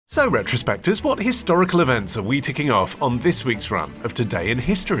So, retrospectors, what historical events are we ticking off on this week's run of Today in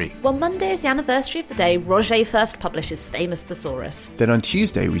History? Well, Monday is the anniversary of the day Roget first published his famous Thesaurus. Then on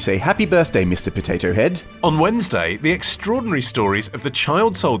Tuesday we say happy birthday, Mr. Potato Head. On Wednesday, the extraordinary stories of the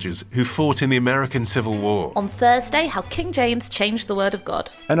child soldiers who fought in the American Civil War. On Thursday, how King James changed the word of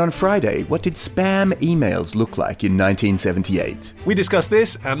God. And on Friday, what did spam emails look like in 1978? We discuss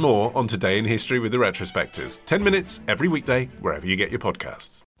this and more on Today in History with the retrospectors. 10 minutes every weekday, wherever you get your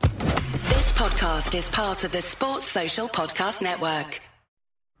podcasts. This podcast is part of the Sports Social Podcast Network.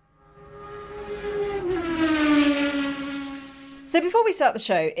 So before we start the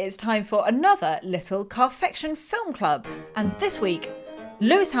show, it's time for another little Carfection Film Club. And this week,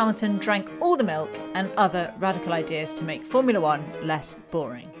 Lewis Hamilton drank all the milk and other radical ideas to make Formula One less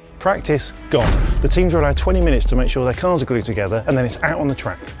boring. Practice gone. The teams are allowed 20 minutes to make sure their cars are glued together and then it's out on the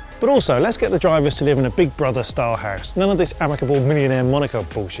track. But also, let's get the drivers to live in a Big Brother style house. None of this amicable millionaire Monaco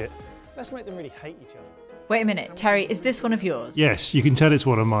bullshit. Let's make them really hate each other. Wait a minute, Terry, is this one of yours? Yes, you can tell it's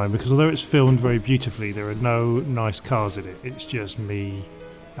one of mine because although it's filmed very beautifully, there are no nice cars in it. It's just me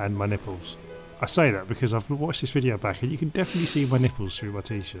and my nipples. I say that because I've watched this video back and you can definitely see my nipples through my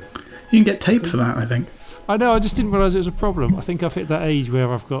t-shirt. You can get tape for that, I think. I know, I just didn't realise it was a problem. I think I've hit that age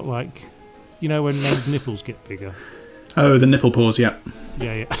where I've got like, you know when men's nipples get bigger. Oh, the nipple pause, yeah.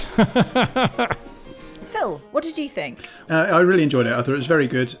 Yeah. Phil, what did you think? I really enjoyed it. I thought it was very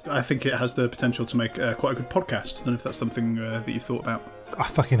good. I think it has the potential to make quite a good podcast. I don't know if that's something that you've thought about. I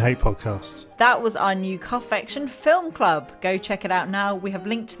fucking hate podcasts. That was our new Carfection Film Club. Go check it out now. We have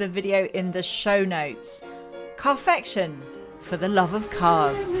linked to the video in the show notes. Carfection, for the love of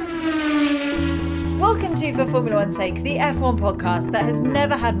cars. Welcome to For Formula One's Sake, the F1 podcast that has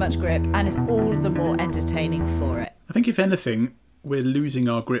never had much grip and is all the more entertaining for it. I think if anything, we're losing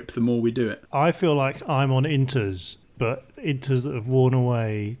our grip the more we do it. I feel like I'm on Inters, but Inters that have worn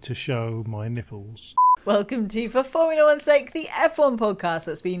away to show my nipples. Welcome to For Formula One's Sake, the F1 podcast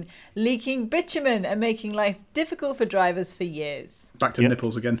that's been leaking bitumen and making life difficult for drivers for years. Back to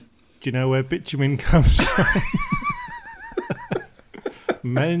nipples again. Do you know where bitumen comes from?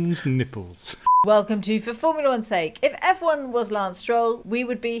 Men's nipples. Welcome to For Formula One's Sake. If F1 was Lance Stroll, we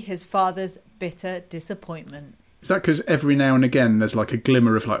would be his father's bitter disappointment. Is that because every now and again there's like a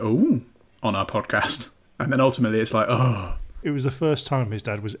glimmer of like, ooh, on our podcast? And then ultimately it's like, oh. It was the first time his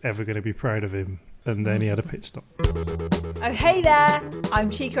dad was ever going to be proud of him. And then he had a pit stop. Oh, hey there! I'm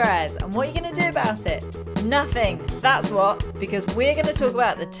Chica Ez, and what are you going to do about it? Nothing. That's what, because we're going to talk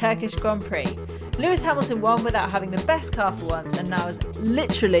about the Turkish Grand Prix. Lewis Hamilton won without having the best car for once, and now is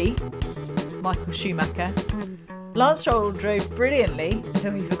literally Michael Schumacher. Lance Stroll drove brilliantly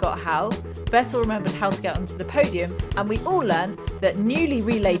until he forgot how. Vettel remembered how to get onto the podium, and we all learned that newly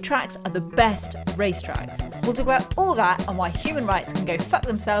relayed tracks are the best racetracks. We'll talk about all that and why human rights can go fuck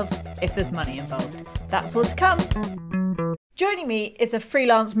themselves if there's money involved. That's all to come. Joining me is a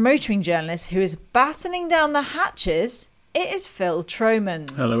freelance motoring journalist who is battening down the hatches. It is Phil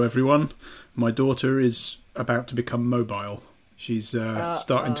Tromans. Hello everyone. My daughter is about to become mobile. She's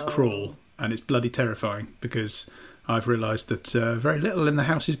starting to crawl, and it's bloody terrifying because I've realised that very little in the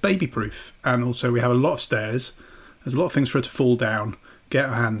house is baby-proof, and also we have a lot of stairs. There's a lot of things for her to fall down, get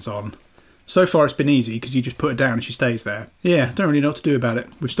her hands on. So far it's been easy because you just put her down and she stays there. Yeah, don't really know what to do about it.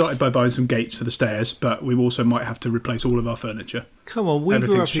 We've started by buying some gates for the stairs, but we also might have to replace all of our furniture. Come on, we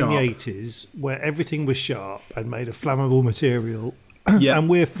grew up in the 80s where everything was sharp and made of flammable material, yeah. And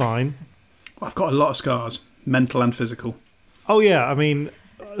we're fine. I've got a lot of scars, mental and physical. Oh yeah, I mean,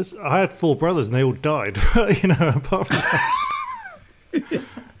 I had 4 brothers and they all died. You know, apart from that,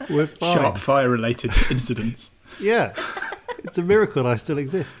 we're fine. Sharp fire-related incidents. Yeah, it's a miracle I still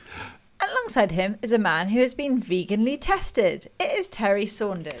exist. Alongside him is a man who has been veganly tested. It is Terry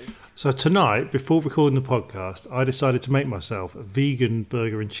Saunders. So tonight, before recording the podcast, I decided to make myself a vegan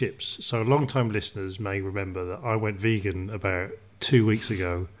burger and chips. So long-time listeners may remember that I went vegan about 2 weeks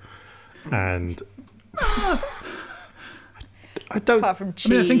ago, and I don't. Apart from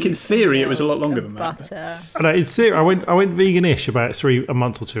cheese, I think in theory it was a lot longer than that. Butter. I know, in theory, I went veganish about a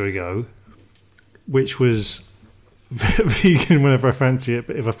month or two ago, which was vegan whenever I fancy it.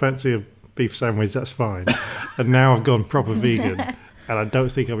 But if I fancy a beef sandwich, that's fine. And now I've gone proper vegan, and I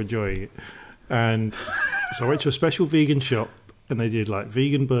don't think I'm enjoying it. And so I went to a special vegan shop, and they did like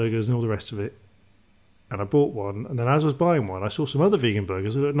vegan burgers and all the rest of it. And I bought one, and then as I was buying one, I saw some other vegan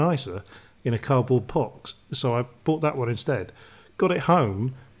burgers that looked nicer in a cardboard box. So I bought that one instead. Got it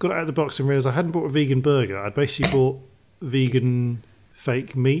home, got it out of the box, and realised I hadn't bought a vegan burger. I'd basically bought vegan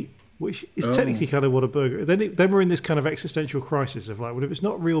fake meat, which is technically kind of what a burger is. Then we're in this kind of existential crisis of like, well, if it's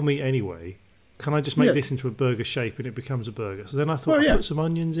not real meat anyway, can I just make Yeah. this into a burger shape and it becomes a burger? So then I thought, Well, yeah. I put some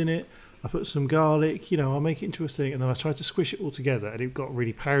onions in it, I put some garlic, I'll make it into a thing. And then I tried to squish it all together and it got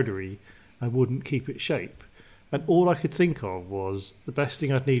really powdery. I wouldn't keep its shape. And all I could think of was the best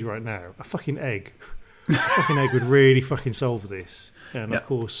thing I'd need right now, a fucking egg. A fucking egg would really fucking solve this. And of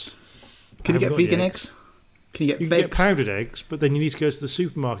course... Can you I get haven't got vegan the eggs? Can you get You can get figs? powdered eggs, but then you need to go to the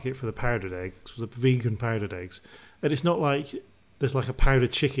supermarket for the powdered eggs, for the vegan powdered eggs. And it's not like there's like a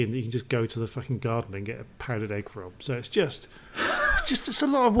powdered chicken that you can just go to the fucking garden and get a powdered egg from. So it's a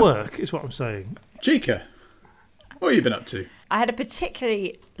lot of work, is what I'm saying. Chica, what have you been up to? I had a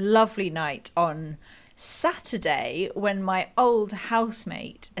particularly lovely night on Saturday when my old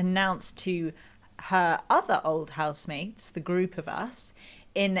housemate announced to her other old housemates, the group of us,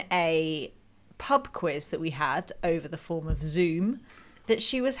 in a pub quiz that we had over the form of Zoom, that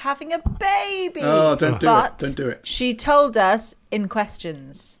she was having a baby. Oh, don't do but it. Don't do it. She told us in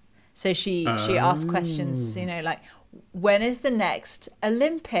questions. So she asked questions, like, when is the next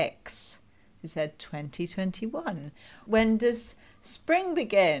Olympics? She said 2021. When does spring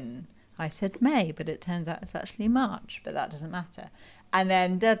begin? I said May, but it turns out it's actually March, but that doesn't matter. And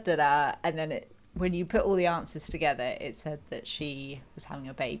then and then when you put all the answers together, it said that she was having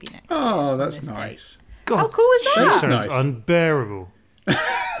a baby next year. Oh, on that's this date. nice. God, How cool was she that? sounds Nice. unbearable.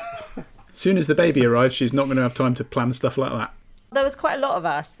 As soon as the baby arrives, she's not going to have time to plan stuff like that. There was quite a lot of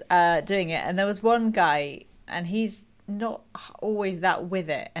us doing it, and there was one guy, and he's not always that with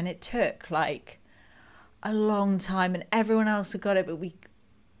it, and it took like a long time, and everyone else had got it, but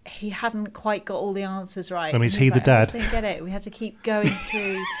he hadn't quite got all the answers right. And is he he was the like, I dad? just didn't get it. We had to keep going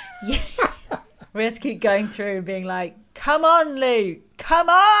through. Yeah. We had to keep going through and being like, "Come on, Lou, come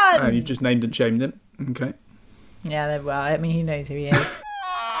on!" And you've just named and shamed him. Okay. Yeah, well, I mean, he knows who he is.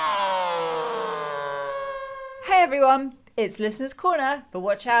 Hey everyone, it's Listener's Corner, but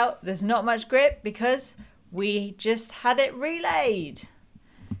watch out, there's not much grip because we just had it relayed.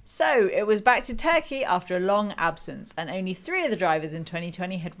 So, it was back to Turkey after a long absence, and only 3 of the drivers in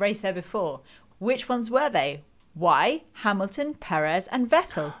 2020 had raced there before. Which ones were they? Why? Hamilton, Perez and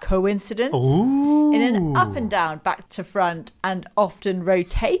Vettel. Coincidence? Ooh. In an up and down, back to front and often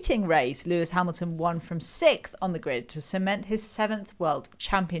rotating race, Lewis Hamilton won from 6th on the grid to cement his 7th World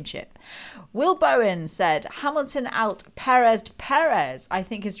Championship. Will Bowen said, Hamilton out Perez'd Perez. I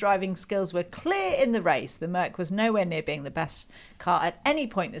think his driving skills were clear in the race. The Merc was nowhere near being the best car at any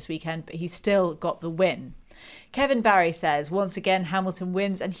point this weekend, but he still got the win. Kevin Barry says, once again, Hamilton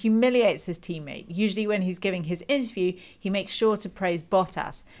wins and humiliates his teammate. Usually when he's giving his interview, he makes sure to praise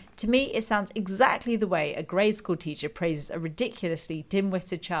Bottas. To me, it sounds exactly the way a grade school teacher praises a ridiculously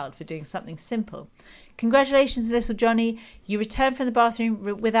dim-witted child for doing something simple. Congratulations, little Johnny. You returned from the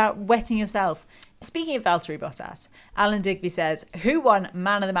bathroom without wetting yourself. Speaking of Valtteri Bottas, Alan Digby says, who won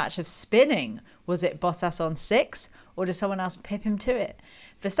man of the match of spinning? Was it Bottas on 6, or did someone else pip him to it?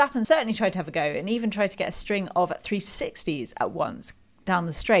 Verstappen certainly tried to have a go and even tried to get a string of 360s at once down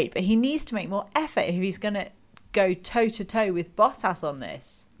the straight, but he needs to make more effort if he's going to go toe-to-toe with Bottas on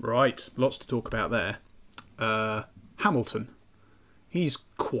this. Right, lots to talk about there. Hamilton. He's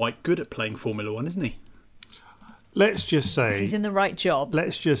quite good at playing Formula 1, isn't he? Let's just say... He's in the right job.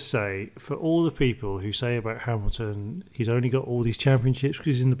 Let's just say, for all the people who say about Hamilton, he's only got all these championships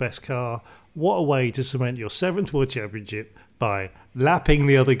because he's in the best car, what a way to cement your 7th World Championship by lapping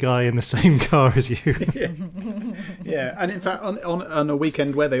the other guy in the same car as you. Yeah, and in fact, on a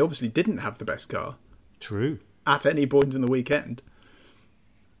weekend where they obviously didn't have the best car. True. At any point in the weekend.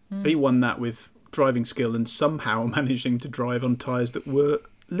 He won that with driving skill and somehow managing to drive on tyres that were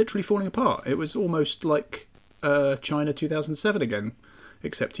literally falling apart. It was almost like China 2007 again,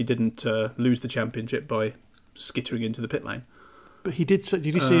 except he didn't lose the championship by skittering into the pit lane. But he did. Did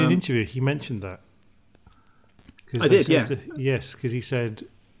you see in an interview? He mentioned that. I did, yeah. Yes, because he said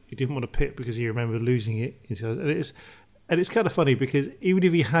he didn't want to pit because he remembered losing it. And it's kind of funny because even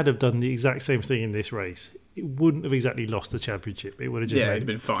if he had have done the exact same thing in this race, it wouldn't have exactly lost the championship. It would have just it'd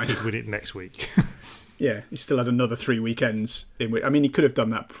been fine. He'd win it next week. Yeah, he still had another 3 weekends in which, I mean, he could have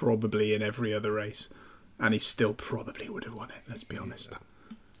done that probably in every other race, and he still probably would have won it. Let's be honest.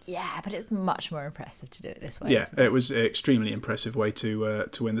 Yeah, but it's much more impressive to do it this way. Yeah, isn't it? it was an extremely impressive way to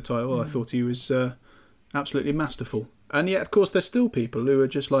win the title. I thought he was absolutely masterful. And yet, of course, there's still people who are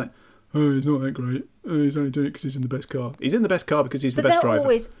just like, oh, he's not that great. Oh, he's only doing it because he's in the best car. He's in the best car because he's the best driver.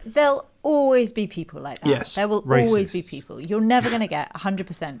 There'll always be people like that. Yes. There will Racist. always be people. You're never going to get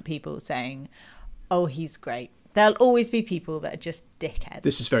 100% people saying, oh, he's great. There'll always be people that are just dickheads.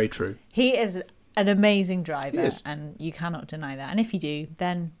 This is very true. He is an amazing driver, Yes. and you cannot deny that. And if you do,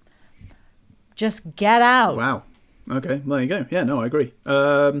 then just get out. Wow. Okay, well, there you go. Yeah, no, I agree.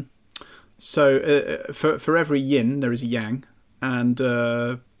 So for every yin, there is a yang. And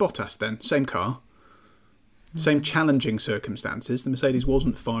Bottas then, same car. Same challenging circumstances. The Mercedes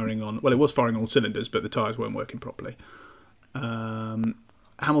wasn't firing on... Well, it was firing on all cylinders, but the tyres weren't working properly.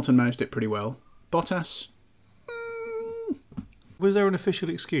 Hamilton managed it pretty well. Bottas... Was there an official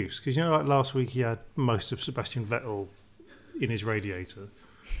excuse? Because, you know, like last week he had most of Sebastian Vettel in his radiator.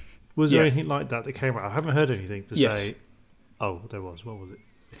 Was there anything like that came out? I haven't heard anything to say... Oh, there was. What was it?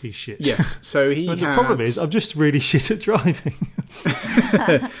 He's shit. Yes, so he But the problem is, I'm just really shit at driving.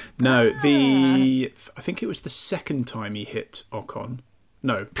 No, I think it was the second time he hit Ocon.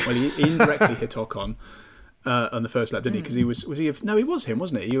 No, well, he indirectly hit Ocon on the first lap, didn't he? Because he was he? No, it was him,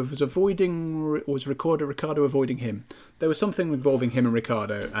 wasn't it? He was avoiding. Was Ricciardo avoiding him? There was something involving him and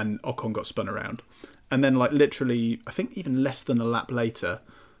Ricciardo, and Ocon got spun around. And then, like literally, I think even less than a lap later,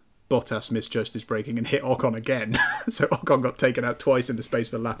 Bottas misjudged his braking and hit Ocon again. So Ocon got taken out twice in the space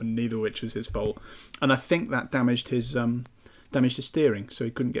of a lap, and neither of which was his fault. And I think that damaged his steering, so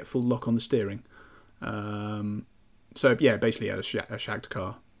he couldn't get full lock on the steering. So yeah, basically he had a shagged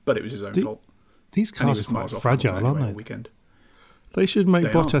car, but it was his own fault. These cars are quite fragile, aren't they? Weekend. They should make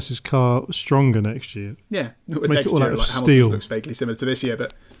Bottas's car stronger next year. Yeah, make next it all year, out of like steel. Hamilton's looks vaguely similar to this year,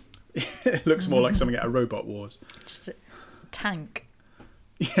 but it looks more like something out of Robot Wars. Just a tank.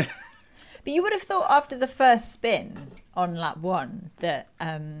 Yeah. But you would have thought after the first spin on lap 1 that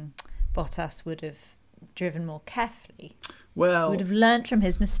Bottas would have driven more carefully. Well, would have learnt from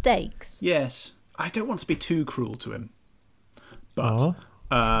his mistakes. Yes, I don't want to be too cruel to him, but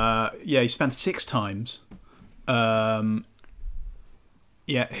he spanned 6 times.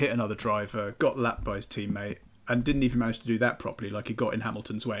 Hit another driver, got lapped by his teammate, and didn't even manage to do that properly. Like he got in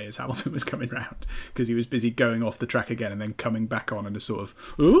Hamilton's way as Hamilton was coming round because he was busy going off the track again and then coming back on in a sort of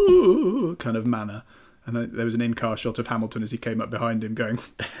ooh kind of manner. And then there was an in-car shot of Hamilton as he came up behind him going,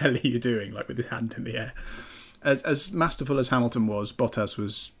 "What the hell are you doing?" Like with his hand in the air. As masterful as Hamilton was, Bottas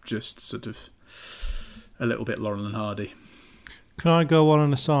was just sort of a little bit Laurel and Hardy. Can I go on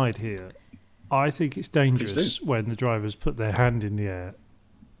an aside here? I think it's dangerous when the drivers put their hand in the air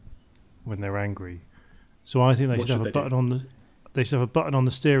when they're angry. So I think they should have a button on the. They should have a button on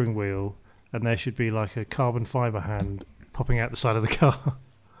the steering wheel, and there should be like a carbon fibre hand popping out the side of the car.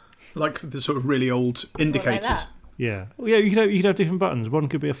 Like the sort of really old indicators. Like Yeah. Well, yeah, you could have different buttons. One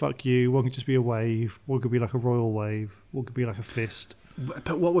could be a fuck you, one could just be a wave, one could be like a royal wave, one could be like a fist.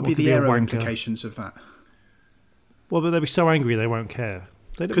 But what would be the aero implications of that? Well, but they'll be so angry they won't care.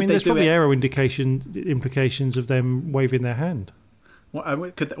 There's probably aero implications of them waving their hand.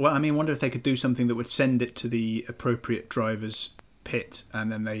 Wonder if they could do something that would send it to the appropriate driver's pit,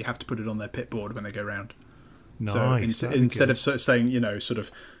 and then they have to put it on their pit board when they go round. Nice. So instead of sort of saying, sort of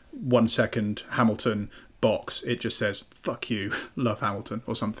 1 second Hamilton box, it just says "fuck you, love Hamilton"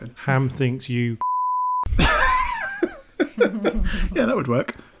 or something. Ham thinks you. Yeah, that would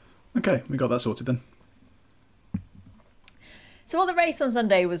work. Okay, we got that sorted then. So while the race on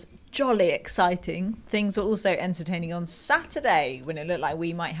Sunday was jolly exciting, things were also entertaining on Saturday when it looked like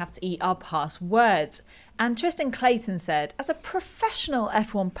we might have to eat our past words. And Tristan Clayton said, "As a professional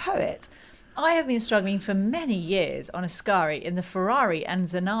F1 poet, I have been struggling for many years on Ascari in the Ferrari and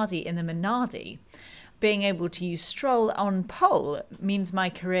Zanardi in the Minardi. Being able to use Stroll on pole means my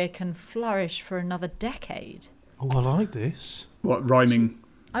career can flourish for another decade." Oh, I like this. What, rhyming?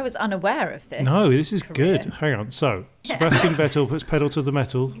 I was unaware of this. No, this is career. good. Hang on. So, Sebastian Vettel puts pedal to the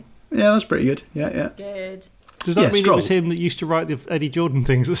metal. Yeah, that's pretty good. Yeah. Good. Does that mean Stroll. It was him that used to write the Eddie Jordan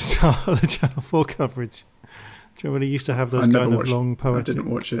things at the start of the Channel 4 coverage? Do you remember when he used to have those kind of long poetic... I didn't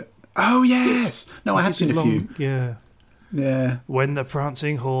watch it. Oh, yes! No, I have seen a few. Yeah. Yeah. When the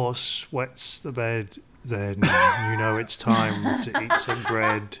prancing horse wets the bed, then you know it's time to eat some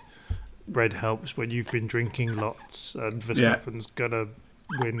bread. Bread helps when you've been drinking lots, and Verstappen's gonna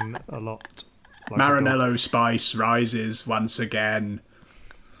win a lot. Like Maranello spice rises once again.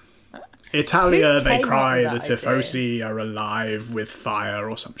 Italia, they cry, the Tifosi are alive with fire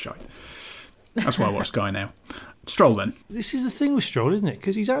or some shite. That's why I watch Sky now. Stroll then. This is the thing with Stroll, isn't it?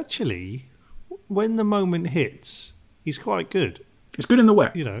 Because he's actually, when the moment hits, he's quite good. It's good in the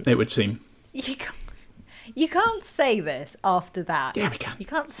wet, it would seem. You can't say this after that. Yeah, we can. You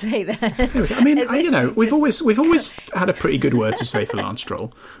can't say that. I mean, we've always had a pretty good word to say for Lance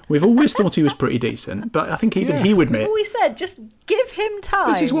Stroll. We've always thought he was pretty decent, but I think even he would admit. We said just give him time.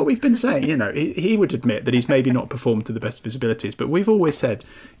 This is what we've been saying. He would admit that he's maybe not performed to the best of his abilities, but we've always said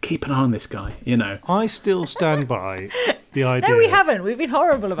keep an eye on this guy. I still stand by the idea. No, we haven't. We've been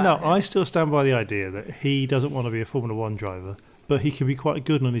horrible about it. No, I still stand by the idea that he doesn't want to be a Formula One driver, but he can be quite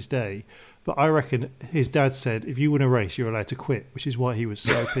good on his day. But I reckon his dad said, if you win a race, you're allowed to quit, which is why he was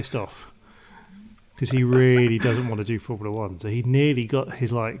so pissed off. because he really doesn't want to do Formula One. So he nearly got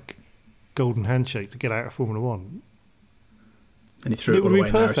his golden handshake to get out of Formula One. And he threw it all away.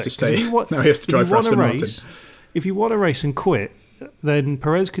 Now he has to stay. Now he has to drive for Aston Martin. If you won a race and quit, then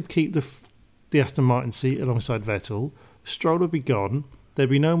Perez could keep the Aston Martin seat alongside Vettel. Stroll would be gone. There'd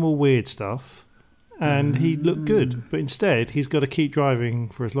be no more weird stuff. And he'd look good. But instead, he's got to keep driving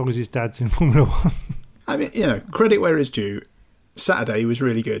for as long as his dad's in Formula One. I mean, credit where it's due. Saturday he was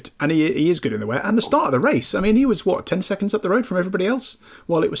really good. And he is good in the wet. And the start of the race, I mean, he was, 10 seconds up the road from everybody else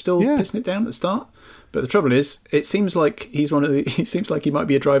while it was still pissing it down at the start. But the trouble is, it seems like he seems like he might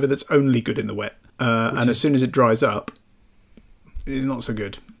be a driver that's only good in the wet. As soon as it dries up, he's not so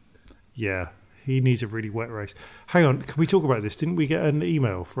good. Yeah, he needs a really wet race. Hang on, can we talk about this? Didn't we get an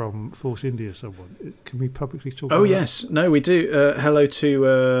email from Force India someone? Can we publicly talk about yes. No, we do. Hello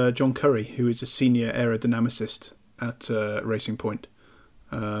to John Curry, who is a senior aerodynamicist at Racing Point,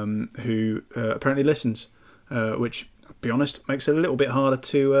 who apparently listens, which, to be honest, makes it a little bit harder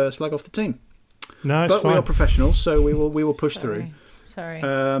to slag off the team. No, it's but fine. We are professionals, so we will push through. Sorry.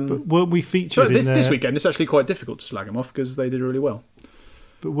 But weren't we featured this weekend? It's actually quite difficult to slag them off because they did really well.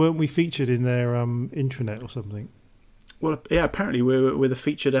 But weren't we featured in their intranet or something? Well, yeah, apparently we're the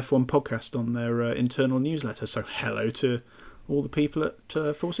featured F1 podcast on their internal newsletter. So hello to all the people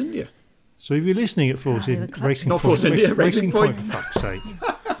at Force India. So if you're listening at Force Racing Not Point, Force India, Racing Point. For fuck's sake.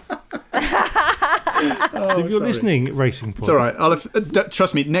 So if you're listening at Racing Point... It's all right.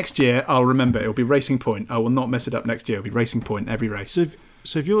 Trust me, next year I'll remember. It'll be Racing Point. I will not mess it up next year. It'll be Racing Point every race.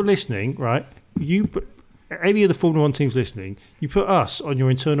 So if you're listening, right, any of the Formula 1 teams listening, you put us on your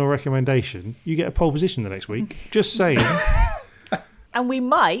internal recommendation, you get a pole position the next week. Just saying. And we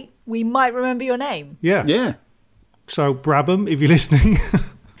might remember your name. Yeah. Yeah. So Brabham, if you're listening.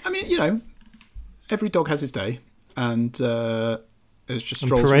 I mean, every dog has his day. And it's just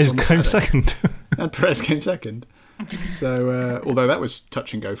Stroll's. Perez came second. And Perez came second. So, although that was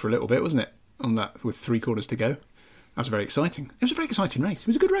touch and go for a little bit, wasn't it? On that, with 3 quarters to go. That was very exciting. It was a very exciting race. It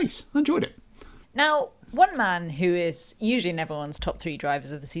was a good race. I enjoyed it. Now, one man who is usually in everyone's top 3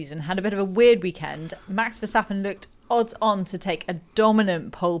 drivers of the season had a bit of a weird weekend. Max Verstappen looked odds on to take a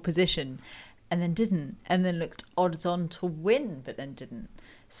dominant pole position and then didn't. And then looked odds on to win, but then didn't.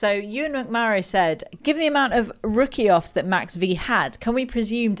 So Ewan McMurray said, given the amount of rookie-offs that Max V had, can we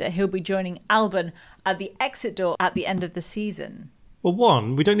presume that he'll be joining Albon at the exit door at the end of the season? Well,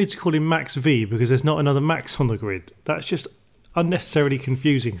 one, we don't need to call him Max V because there's not another Max on the grid. That's just unnecessarily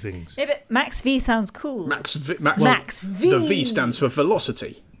confusing things. Yeah, but Max V sounds cool. Max V. The V stands for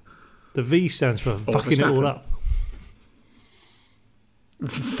velocity. The V stands for fucking it all up.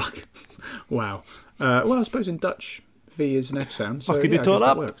 Fuck. Wow. Well, I suppose in Dutch, V is an F sound. So fucking yeah, it all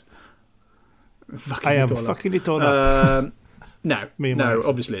up. Works. I am fucking it all up. No,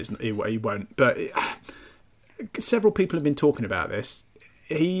 obviously he won't. But several people have been talking about this.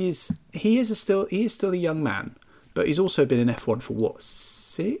 He is still a young man, but he's also been in F1 for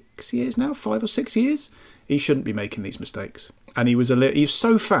 6 years now, 5 or 6 years. He shouldn't be making these mistakes. And he was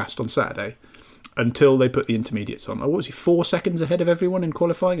so fast on Saturday until they put the intermediates on. What was he, 4 seconds ahead of everyone in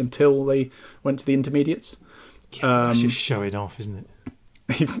qualifying until they went to the intermediates? Yeah, that's just showing off, isn't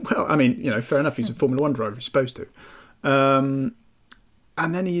it? Well, I mean, fair enough. He's a Formula 1 driver. He's supposed to. And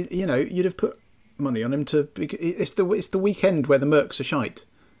then you'd have put money on him to. It's the weekend where the Mercs are shite,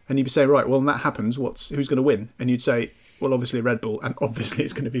 and you'd say, right, well, when that happens, who's going to win? And you'd say, well, obviously Red Bull, and obviously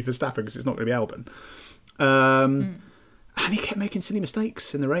it's going to be Verstappen because it's not going to be Albon. And he kept making silly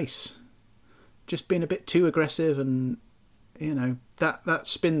mistakes in the race, just being a bit too aggressive, and that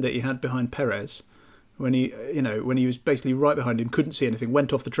spin that he had behind Perez. When he was basically right behind him, couldn't see anything,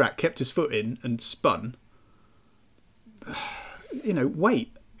 went off the track, kept his foot in and spun.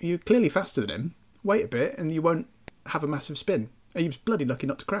 Wait. You're clearly faster than him. Wait a bit and you won't have a massive spin. He was bloody lucky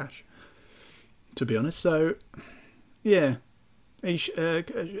not to crash, to be honest. So, yeah. I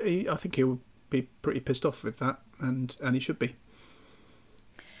think he'll be pretty pissed off with that, and he should be.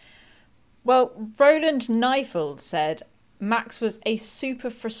 Well, Roland Neifeld said Max was a super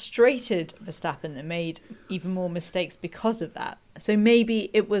frustrated Verstappen that made even more mistakes because of that. So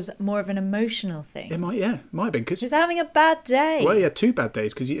maybe it was more of an emotional thing. It might have been. Cause, he's having a bad day. Well, yeah, 2 bad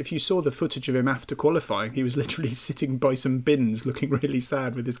days. Because if you saw the footage of him after qualifying, he was literally sitting by some bins looking really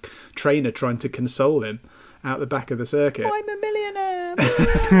sad with his trainer trying to console him out the back of the circuit. I'm a millionaire.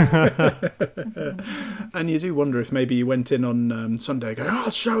 And you do wonder if maybe he went in on Sunday going,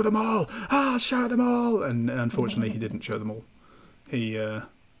 I'll show them all. And unfortunately, he didn't show them all. He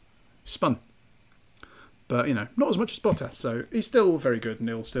spun. But, not as much as Bottas. So he's still very good and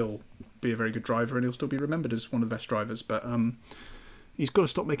he'll still be a very good driver and he'll still be remembered as one of the best drivers. But, he's got to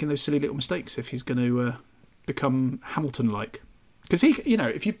stop making those silly little mistakes if he's going to become Hamilton-like. Because if you're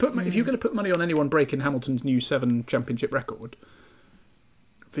going to put money on anyone breaking Hamilton's new 7 championship record,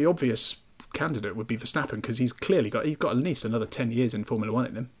 the obvious candidate would be Verstappen, because he's got at least another 10 years in Formula 1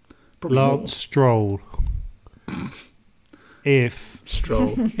 in him. Probably Lance Stroll. If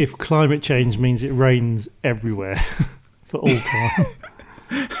climate change means it rains everywhere for all time,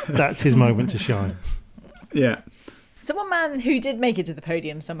 that's his moment to shine. Yeah. So one man who did make it to the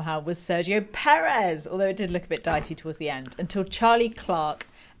podium somehow was Sergio Perez, although it did look a bit dicey towards the end, until Charlie Clark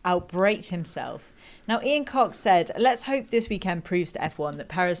outbraked himself. Now, Ian Cox said, let's hope this weekend proves to F1 that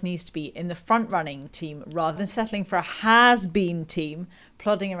Perez needs to be in the front-running team rather than settling for a has-been team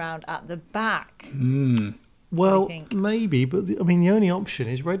plodding around at the back. Well, maybe, but the only option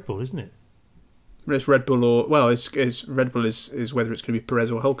is Red Bull, isn't it? It's Red Bull it's Red Bull is whether it's going to be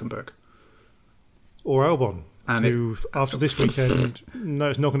Perez or Hülkenberg. Or Albon. And after this weekend,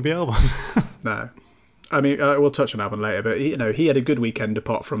 no, it's not going to be Albon. No. I mean, we'll touch on Albon later, but he had a good weekend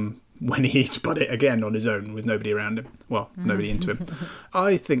apart from when he spun it again on his own with nobody around him. Well, nobody into him.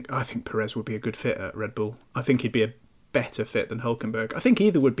 I think Perez would be a good fit at Red Bull. I think he'd be a better fit than Hülkenberg. I think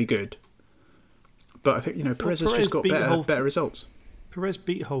either would be good. But I think, Perez has just got better results. Perez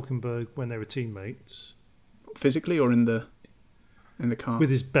beat Hülkenberg when they were teammates. Physically or in the car? With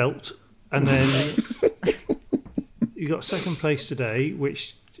his belt. And then you got second place today,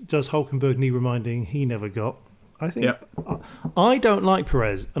 which does Hülkenberg need reminding he never got. I think. Yep. I don't like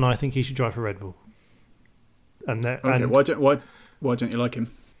Perez, and I think he should drive for Red Bull. Why don't you like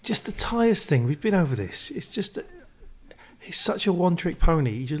him? Just the tyres thing. We've been over this. It's just he's such a one-trick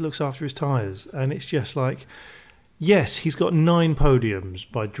pony. He just looks after his tyres, and it's just like, yes, he's got 9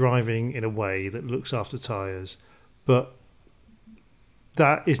 podiums by driving in a way that looks after tyres, but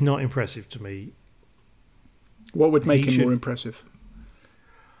that is not impressive to me. What would make him more impressive?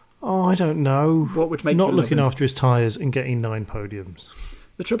 Oh, I don't know. What would make not looking after his tyres and getting 9 podiums?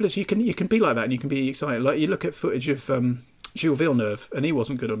 The trouble is, you can be like that and you can be excited. Like you look at footage of Gilles Villeneuve, and he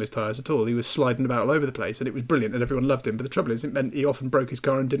wasn't good on his tyres at all. He was sliding about all over the place, and it was brilliant, and everyone loved him. But the trouble is, it meant he often broke his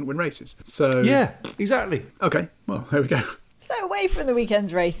car and didn't win races. So yeah, exactly. Okay, well, there we go. So away from the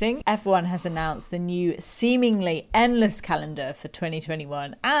weekend's racing, F1 has announced the new seemingly endless calendar for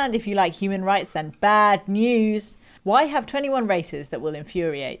 2021. And if you like human rights, then bad news. Why have 21 races that will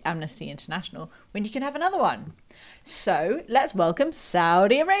infuriate Amnesty International when you can have another one? So let's welcome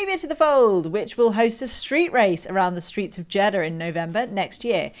Saudi Arabia to the fold, which will host a street race around the streets of Jeddah in November next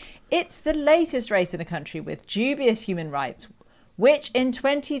year. It's the latest race in a country with dubious human rights, which in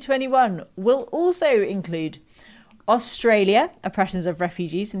 2021 will also include Australia, oppressions of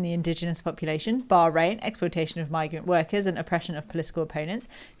refugees and the indigenous population. Bahrain, exploitation of migrant workers and oppression of political opponents.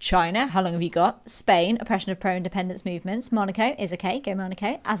 China, how long have you got? Spain, oppression of pro-independence movements. Monaco is okay, go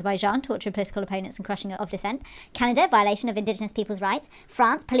Monaco. Azerbaijan, torture of political opponents and crushing of dissent. Canada, violation of indigenous people's rights.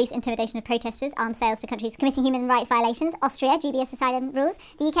 France, police intimidation of protesters, armed sales to countries committing human rights violations. Austria, dubious asylum rules.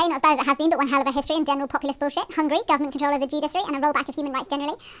 The UK, not as bad as it has been, but one hell of a history and general populist bullshit. Hungary, government control of the judiciary and a rollback of human rights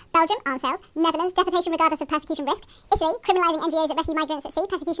generally. Belgium, armed sales. Netherlands, deportation regardless of persecution risk. Italy, criminalising NGOs that rescue migrants at sea,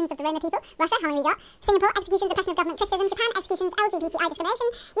 persecutions of the Roma people. Russia, how long have we got? Singapore, executions, oppression of government criticism. Japan, executions, LGBTI discrimination.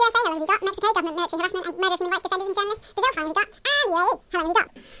 USA, how long have we got? Mexico, government military harassment and murder of human rights defenders and journalists. Brazil, how long have we got? And UAE, how long have we got?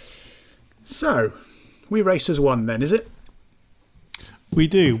 So, we race as one then, is it? We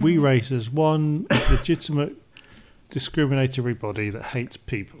do. We race as one legitimate discriminatory body that hates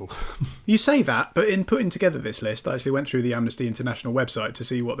people. You say that, but in putting together this list, I actually went through the Amnesty International website to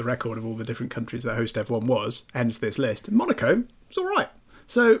see what the record of all the different countries that host F1 was, hence this list. Monaco was all right.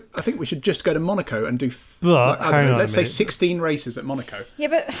 So I think we should just go to Monaco and do, let's say 16 races at Monaco.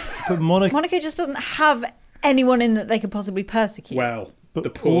 Yeah, but Monaco just doesn't have anyone in that they could possibly persecute. Well,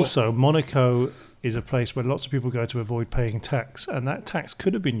 but also Monaco is a place where lots of people go to avoid paying tax, and that tax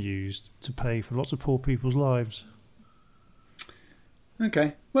could have been used to pay for lots of poor people's lives.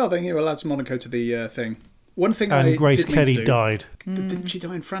 Okay. Well, then you will add Monaco to the thing. One thing and I Grace did Kelly to do, died. Didn't she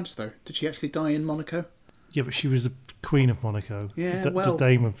die in France, though? Did she actually die in Monaco? Yeah, but she was the Queen of Monaco. Yeah,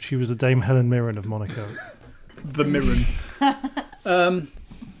 she was the Dame Helen Mirren of Monaco. The Mirren.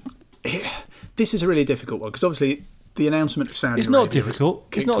 This is a really difficult one, because obviously the announcement of Saudi It's not difficult.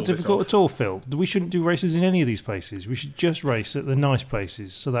 It's not difficult at all, Phil. We shouldn't do races in any of these places. We should just race at the nice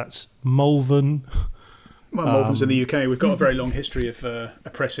places. So that's Malvern. Well, Malvern's in the UK. We've got a very long history of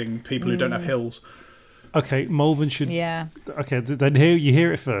oppressing people who don't have hills. Okay, Malvern should... Yeah. Okay, then you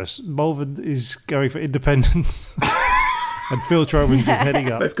hear it first. Malvern is going for independence. And Phil Tromans is heading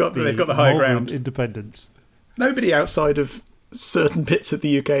up. They've got the high ground. Independence. Nobody outside of certain bits of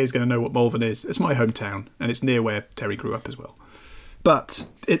the UK is going to know what Malvern is. It's my hometown, and it's near where Terry grew up as well. But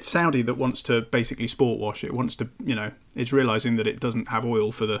it's Saudi that wants to basically sport wash. It wants to, it's realising that it doesn't have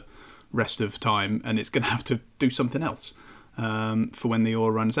oil for the rest of time, and it's going to have to do something else for when the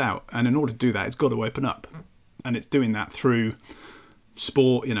oil runs out. And in order to do that, it's got to open up. And it's doing that through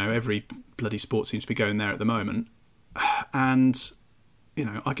sport. Every bloody sport seems to be going there at the moment. And,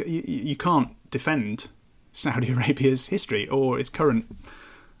 you can't defend Saudi Arabia's history or its current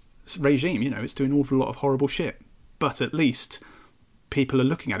regime. It's doing an awful lot of horrible shit. But at least people are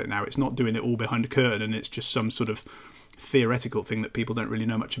looking at it now. It's not doing it all behind a curtain, and it's just some sort of theoretical thing that people don't really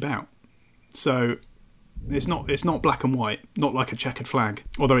know much about. So it's not black and white, not like a checkered flag,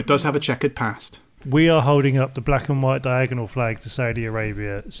 although it does have a checkered past. We are holding up the black and white diagonal flag to Saudi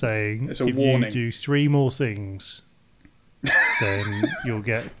Arabia, saying it's a if warning. you do 3 more things, then you'll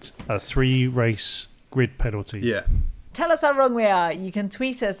get a 3-race grid penalty. Yeah. Tell us how wrong we are. You can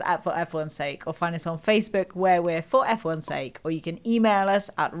tweet us at For F1's Sake, or find us on Facebook where we're For F1's Sake, or you can email us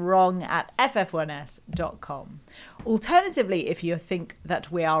at wrong@ff1s.com. Alternatively, if you think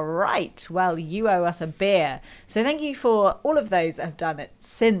that we are right, well, you owe us a beer. So thank you for all of those that have done it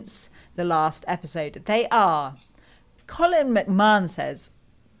since the last episode. They are Colin McMahon says,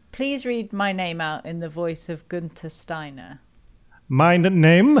 please read my name out in the voice of Gunther Steiner. My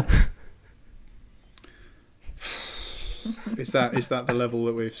name? Is that the level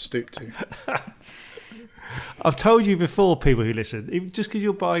that we've stooped to? I've told you before, people who listen, just because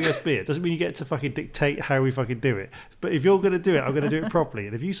you're buying us beer doesn't mean you get to fucking dictate how we fucking do it. But if you're going to do it, I'm going to do it properly.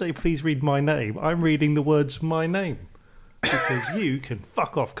 And if you say, please read my name, I'm reading the words my name. Because you can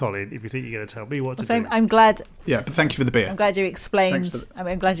fuck off, Colin, if you think you're going to tell me what to do. I'm glad. Yeah, but thank you for the beer. I'm glad you explained.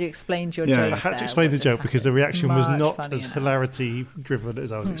 I'm glad you explained your joke. I had to explain the joke because the reaction was not as hilarity driven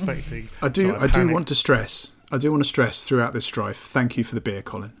as I was expecting. I do want to stress throughout this strife. Thank you for the beer,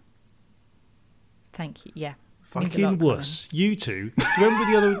 Colin. Thank you. Yeah. Fucking wuss. You two. Do you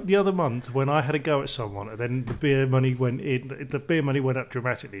remember the other month when I had a go at someone and then the beer money went in? The beer money went up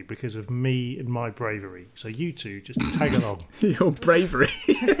dramatically because of me and my bravery. So you two just tag along. Your bravery.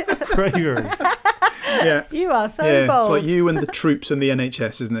 Bravery. Yeah. You are so bold. It's like you and the troops and the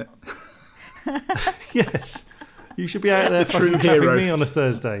NHS, isn't it? Yes. You should be out there The true fucking tapping heroes. me on a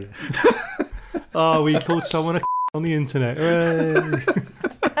Thursday. Oh, we called someone a on the internet. Hooray.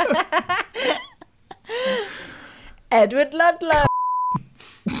 Edward Ludlow.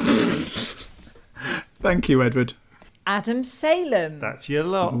 Thank you, Edward. Adam Salem. That's your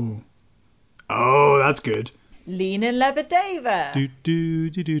lot. Ooh. Oh, that's good. Lena Lebedeva. Do.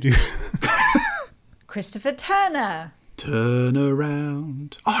 Christopher Turner. Turn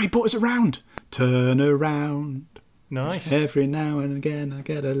around. Oh, he brought us around. Turn around. Nice. Every now and again I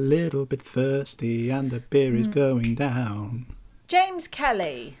get a little bit thirsty and the beer is going down. James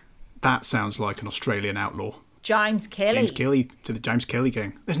Kelly. That sounds like an Australian outlaw. James Kelly. James Kelly, to the James Kelly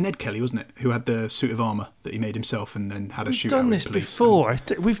gang. There's Ned Kelly, wasn't it? Who had the suit of armour that he made himself and then had a shootout. We've done this before.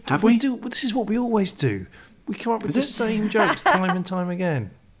 Have we? This is what we always do. We come up with the same jokes time and time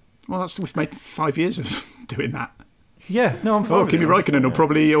again. Well, we've made 5 years of doing that. Yeah, no, I'm fine. Oh, Kimi Räikkönen will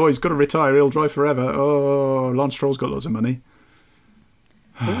probably, he's got to retire, he'll drive forever. Oh, Lance Stroll's got lots of money.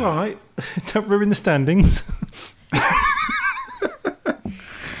 All right. Don't ruin the standings.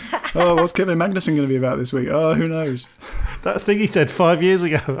 Oh, what's Kevin Magnussen going to be about this week? Oh, who knows? That thing he said 5 years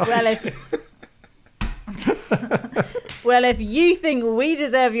ago. Well, if you think we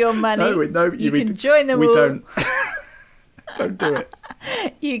deserve your money, you can join them all. We don't. Don't do it.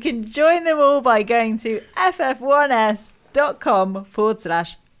 You can join them all by going to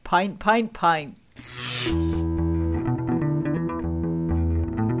ff1s.com/pint.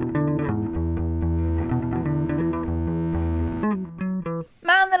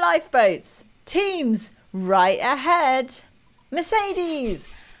 Man the lifeboats. Teams right ahead.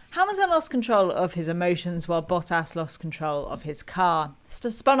 Mercedes. Hamilton lost control of his emotions while Bottas lost control of his car.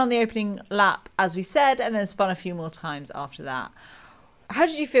 Spun on the opening lap, as we said, and then spun a few more times after that. How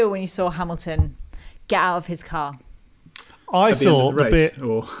did you feel when you saw Hamilton get out of his car? I thought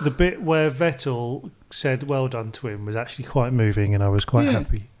the bit where Vettel said well done to him was actually quite moving, and I was quite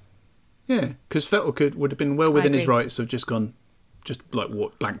happy. Yeah, because Vettel would have been well within his rights of just blanked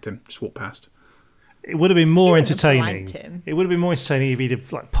him, just walked past. It would have been more entertaining. It would have been more entertaining if he'd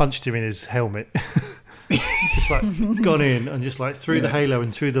have punched him in his helmet. Just gone in and just through the halo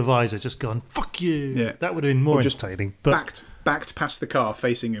and through the visor, just gone, fuck you. Yeah. That would have been more entertaining. But backed past the car,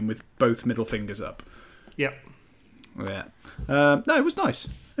 facing him with both middle fingers up. Yep. Yeah. No, it was nice.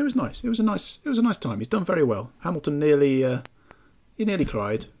 It was nice. It was a nice time. He's done very well. Hamilton nearly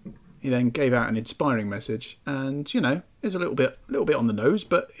cried. He then gave out an inspiring message, and it's a little bit on the nose,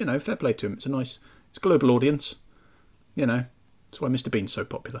 but fair play to him. It's a global audience. That's why Mr. Bean's so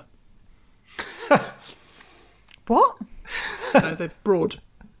popular. What? They're broad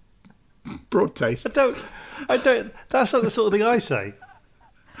taste. I don't. That's not the sort of thing I say.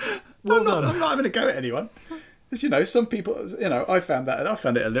 I'm not having a go at anyone. As some people, I found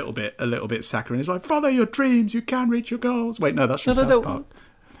it a little bit saccharine. It's like, follow your dreams, you can reach your goals. Wait, no, that's from South Park.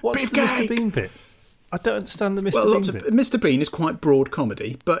 What's the Mr. Bean bit? I don't understand the Mr. Bean bit. Mr. Bean is quite broad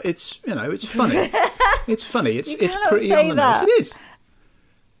comedy, but it's funny. It's funny. It's cannot pretty say on the nose. that. It is.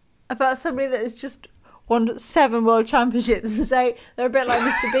 About somebody that has just won 7 world championships and say they're a bit like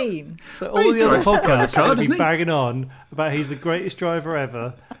Mr. Bean. So all the other podcasts are going to isn't be he? banging on about he's the greatest driver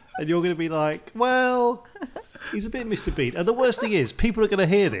ever, and you're going to be like, well, he's a bit Mr. Bean. And the worst thing is, people are going to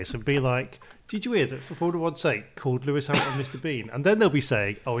hear this and be like, did you hear that for Formula One's sake called Lewis Hamilton Mr. Bean? And then they'll be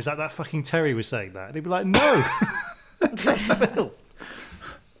saying, oh, is that fucking Terry was saying that? And he'd be like, no, that's Phil.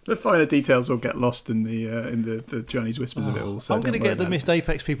 The finer details will get lost in the Chinese whispers of it all. So I'm going to get the Missed Missed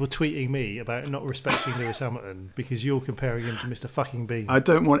Apex people tweeting me about not respecting Lewis Hamilton because you're comparing him to Mr. fucking Bean. I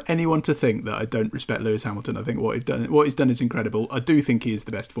don't want anyone to think that I don't respect Lewis Hamilton. I think what he's done is incredible. I do think he is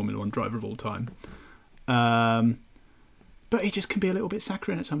the best Formula One driver of all time. But he just can be a little bit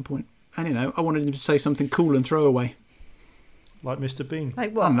saccharine at some point. And, I wanted him to say something cool and throw away. Like Mr. Bean.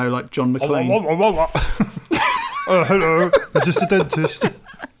 Like I what? don't know, like John McClane. Hello, is this the dentist?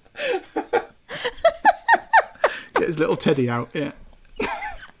 Get his little teddy out, yeah.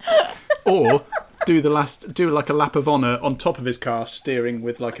 Or do like a lap of honour on top of his car, steering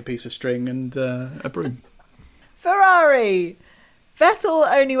with like a piece of string and a broom. Ferrari!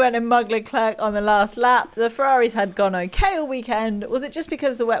 Vettel only went and mugged Leclerc on the last lap. The Ferraris had gone okay all weekend. Was it just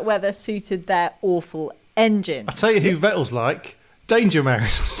because the wet weather suited their awful engine? I'll tell you who Vettel's like. Danger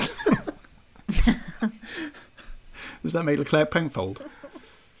Mouse. Does that make Leclerc Penfold?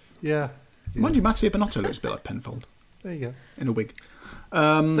 Yeah. Mind you, Mattia Binotto looks a bit like Penfold. There you go. In a wig.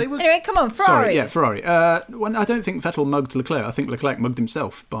 Anyway, come on, Ferrari. Sorry, yeah, Ferrari. I don't think Vettel mugged Leclerc. I think Leclerc mugged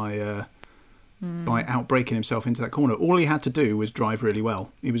himself by outbraking himself into that corner. All he had to do was drive really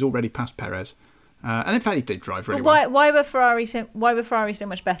well. He was already past Perez. And in fact, he did drive really well. Why were Ferrari so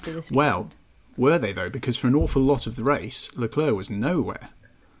much better this weekend? Well, were they though? Because for an awful lot of the race, Leclerc was nowhere.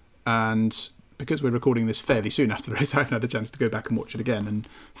 And because we're recording this fairly soon after the race, I haven't had a chance to go back and watch it again and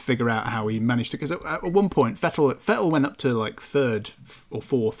figure out how he managed to. Because at one point, Vettel went up to like 3rd or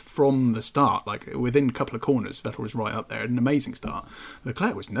 4th from the start. Like within a couple of corners, Vettel was right up there. An amazing start.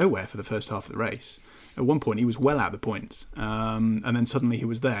 Leclerc was nowhere for the first half of the race. At one point, he was well out of the points, and then suddenly he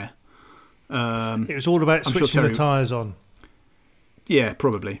was there. It was all about switching the tyres on. Yeah,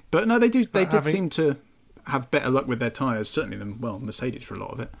 probably. But no, they did seem to have better luck with their tyres, certainly than Mercedes for a lot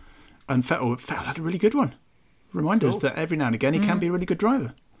of it. And Vettel had a really good one. Remind us that every now and again he can be a really good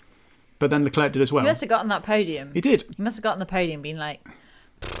driver. But then Leclerc did as well. He must have got on that podium. He did. He must have got on the podium being like,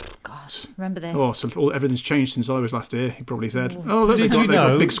 God, remember this? Oh, so everything's changed since I was last year, he probably said. Oh, look, Did they've you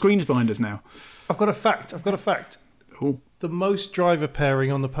got know- big screens behind us now. I've got a fact. Oh. The most driver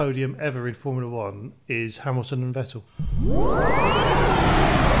pairing on the podium ever in Formula One is Hamilton and Vettel.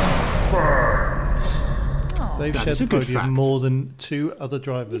 They've That shared is the a good podium fact. more than 2 other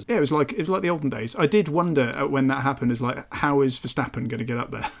drivers. Yeah, it was like the olden days. I did wonder when that happened, is like, how is Verstappen going to get up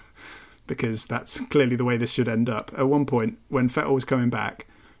there? Because that's clearly the way this should end up. At one point, when Vettel was coming back,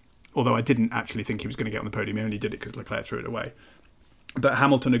 although I didn't actually think he was going to get on the podium, he only did it because Leclerc threw it away. But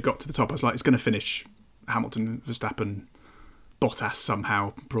Hamilton had got to the top. I was like, it's going to finish Hamilton, Verstappen, Bottas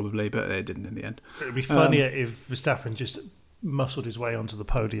somehow, probably, but it didn't in the end. It would be funnier if Verstappen just muscled his way onto the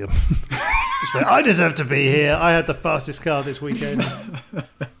podium. Just went, I deserve to be here. I had the fastest car this weekend.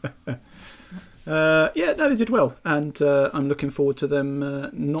 Yeah, no, they did well. And I'm looking forward to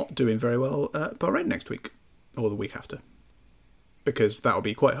them not doing very well at Bahrain next week, or the week after. Because that'll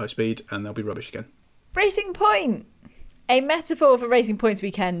be quite high speed and they'll be rubbish again. Racing Point. A metaphor for Racing Points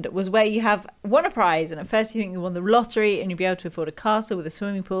weekend was where you have won a prize and at first you think you won the lottery and you'll be able to afford a castle with a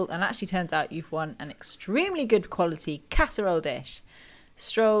swimming pool, and actually turns out you've won an extremely good quality casserole dish.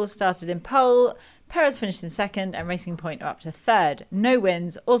 Stroll started in pole, Perez finished in 2nd, and Racing Point are up to 3rd. No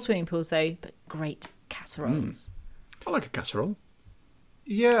wins or swimming pools though, but great casseroles. I like a casserole.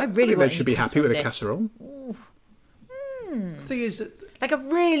 Yeah, I I really think want they should be happy with a dish. casserole. the thing is, that Like a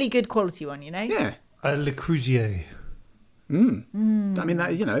really good quality one, you know? Yeah. Le Creuset. I mean,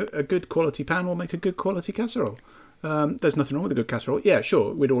 that, a good quality pan will make a good quality casserole. There's nothing wrong with a good casserole. Yeah,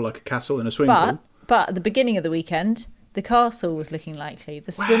 sure, we'd all like a castle in a swimming pool. But at the beginning of the weekend, the castle was looking likely.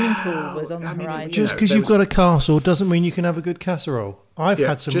 The swimming pool was on the horizon. Just because you've got a castle doesn't mean you can have a good casserole. I've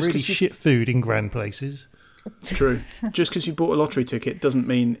had some just really 'cause you- shit food in grand places. It's true. Just because you bought a lottery ticket doesn't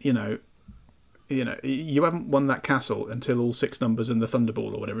mean, You know, you haven't won that castle until all 6 numbers and the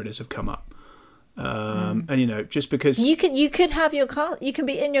Thunderball or whatever it is have come up. And you know, just because you could have your you can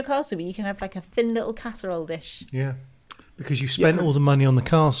be in your castle, but you can have like a thin little casserole dish. Yeah, because you spent all the money on the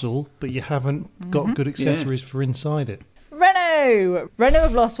castle, but you haven't got good accessories for inside it. Renault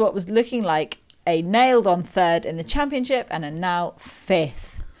have lost what was looking like a nailed-on 3rd in the championship and are now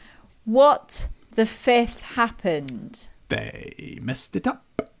 5th. What the 5th happened? They messed it up.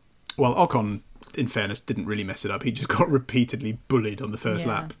 Well, Ocon, in fairness, didn't really mess it up. He just got repeatedly bullied on the first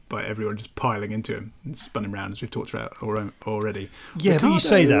lap by everyone just piling into him and spun him round, as we've talked about already. Yeah, Ricardo, but you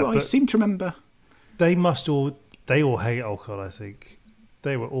say that. I seem to remember. They all hate Ocon, I think.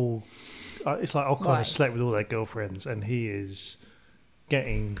 They were all... it's like Ocon has slept with all their girlfriends and he is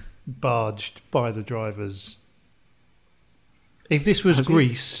getting barged by the drivers. If this was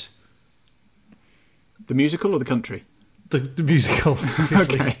Greece... The musical or the country? The musical,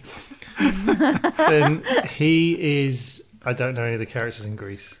 obviously. Okay. Then he is... I don't know any of the characters in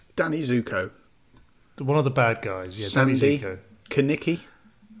Greece. Danny Zuko. One of the bad guys. Yeah, Sandy. Danny Zuko. Kaniki.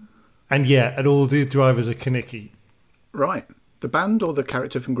 And all the drivers are Kaniki. Right. The band or the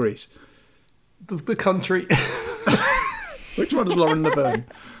character from Greece? The country. Which one is Lauren Laverne?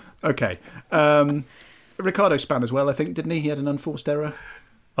 Okay. Ricardo span as well, I think, didn't he? He had an unforced error.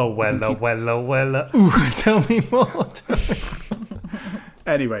 Oh, well. Ooh, tell me more.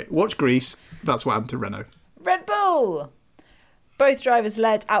 Anyway, watch Greece. That's what happened to Renault. Red Bull! Both drivers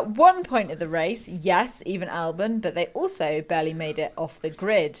led at one point of the race, yes, even Albon, but they also barely made it off the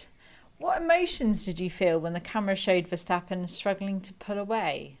grid. What emotions did you feel when the camera showed Verstappen struggling to pull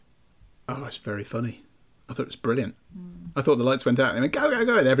away? Oh, it's very funny. I thought it was brilliant. I thought the lights went out and they went, go, go,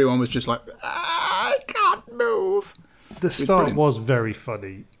 go, and everyone was just like, I can't move. The start was very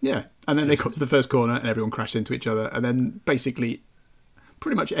funny. Yeah, and then they got to the first corner and everyone crashed into each other, and then basically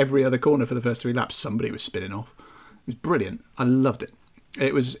pretty much every other corner for the first 3 laps somebody was spinning off. It was brilliant. I loved it.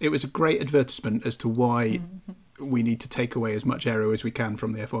 It was a great advertisement as to why we need to take away as much aero as we can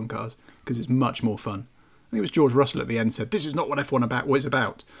from the F1 cars, because it's much more fun. I think it was George Russell at the end said, this is not what F1 is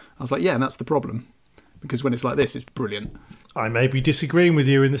about. I was like, yeah, and that's the problem. Because when it's like this, it's brilliant. I may be disagreeing with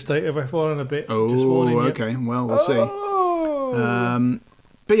you in the state of F1 a bit. Oh, just warning you. Okay. Well, we'll see.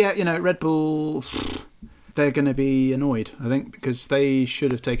 But yeah, you know, Red Bull, they're going to be annoyed, I think, because they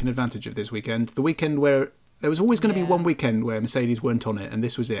should have taken advantage of this weekend. The weekend where there was always going to be one weekend where Mercedes weren't on it, and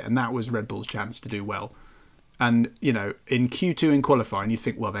this was it. And that was Red Bull's chance to do well. And, you know, in Q2 in qualifying, you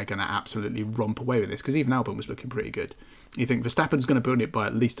think, well, they're going to absolutely romp away with this, because even Albon was looking pretty good. You think Verstappen's going to win it by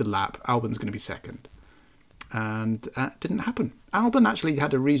at least a lap, Albon's going to be second. And that didn't happen. Albon actually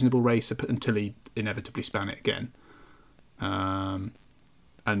had a reasonable race until he inevitably span it again. And,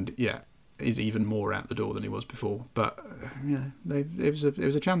 yeah, is even more out the door than he was before. But, yeah, it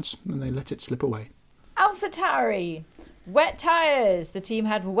was a chance, and they let it slip away. AlphaTauri. Wet tyres. The team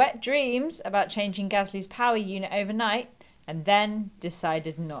had wet dreams about changing Gasly's power unit overnight and then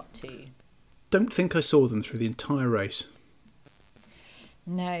decided not to. Don't think I saw them through the entire race.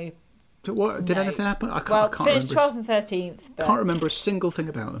 No. So what, did anything happen? I can't finished remember. 12th and 13th. But... can't remember a single thing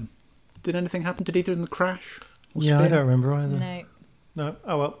about them. Did anything happen? Did either of them crash? Or Yeah, spin? I don't remember either. No.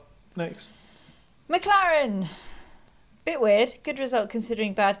 Oh, well. Next. McLaren. Bit weird. Good result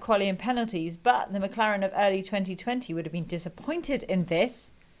considering bad quali and penalties, but the McLaren of early 2020 would have been disappointed in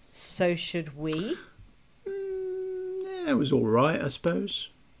this. So should we? Yeah, it was all right, I suppose.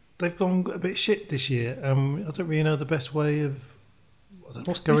 They've gone a bit shit this year. I don't really know the best way of... I don't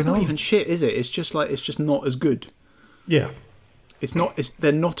know what's going on. It's not even shit, is it? It's just not as good. Yeah.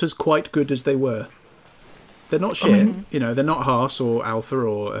 They're not as quite good as they were. They're not shit. You know, they're not Haas or Alpha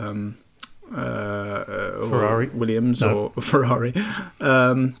or Ferrari. or Williams or Ferrari.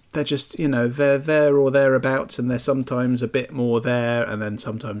 They're just, you know, they're there or thereabouts, and they're sometimes a bit more there, and then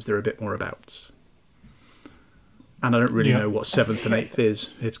sometimes they're a bit more abouts. And I don't really know what 7th and 8th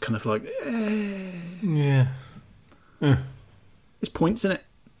is. It's kind of like, Yeah. It's points, isn't it?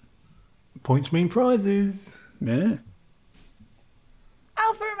 Points mean prizes. Yeah.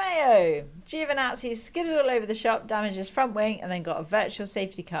 Alfa Romeo. Giovinazzi skidded all over the shop, damaged his front wing, and then got a virtual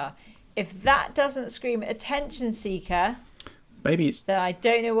safety car. If that doesn't scream attention seeker, then I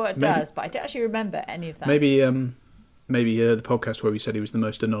don't know what it does, but I don't actually remember any of that. Maybe the podcast where we said he was the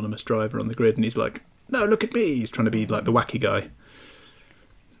most anonymous driver on the grid, and he's like, no, look at me. He's trying to be like the wacky guy.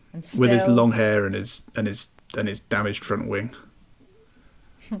 And still... with his long hair and his damaged front wing.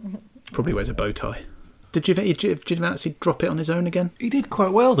 Probably wears a bow tie. Did Giovinazzi drop it on his own again? He did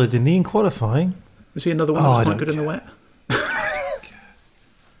quite well though, didn't he, in qualifying? Was he another one that was quite good in the wet?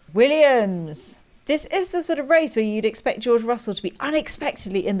 Williams. This is the sort of race where you'd expect George Russell to be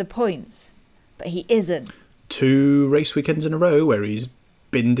unexpectedly in the points. but he isn't. 2 race weekends in a row where he's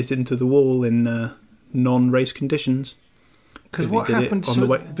binned it into the wall in non-race conditions. Because what happened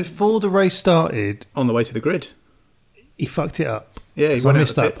before the race started? On the way to the grid. He fucked it up. Yeah, he I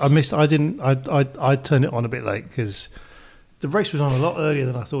missed that. I turned it on a bit late because the race was on a lot earlier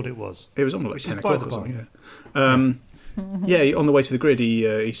than I thought it was. It was on like 10 o'clock or something, yeah. On the way to the grid,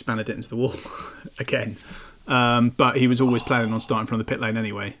 he spanned it into the wall again. But he was always planning on starting from the pit lane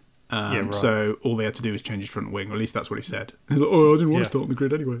anyway. Right. So all they had to do was change his front wing, or at least that's what he said. He's like, I didn't want to start on the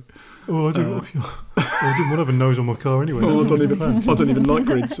grid anyway. I didn't want to have a nose on my car anyway. I don't even like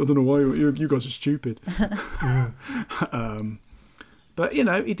grids. I don't know why you guys are stupid. But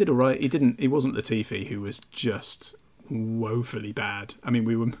he did all right. He wasn't Latifi, who was just woefully bad. I mean,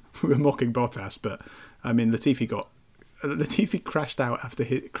 we were mocking Bottas, but I mean, Latifi crashed out after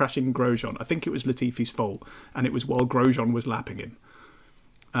crashing Grosjean. I think it was Latifi's fault, and it was while Grosjean was lapping him.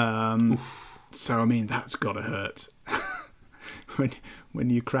 So I mean, that's gotta hurt when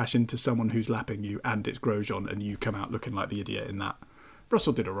you crash into someone who's lapping you and it's Grosjean and you come out looking like the idiot in that.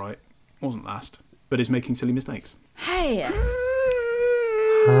 Russell did alright, wasn't last, but is making silly mistakes. Hey. I'm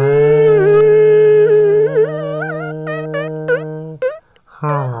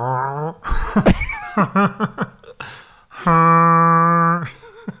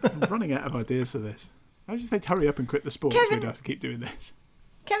running out of ideas for this. I just think hurry up and quit the sport so we don't have to keep doing this.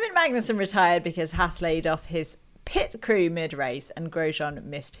 Kevin Magnussen retired because Haas laid off his pit crew mid-race and Grosjean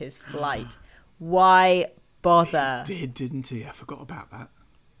missed his flight. Why bother? He did, didn't he? I forgot about that.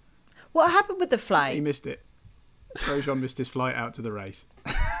 What happened with the flight? He missed it. Grosjean missed his flight out to the race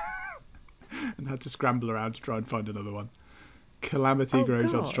and had to scramble around to try and find another one. Calamity.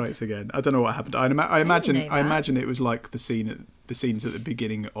 Grosjean strikes again. I don't know what happened. I imagine it was like the scenes at the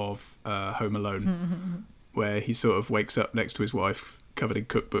beginning of Home Alone, where he sort of wakes up next to his wife, covered in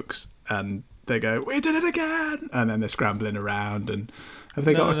cookbooks, and they go, "We did it again!" And then they're scrambling around. And have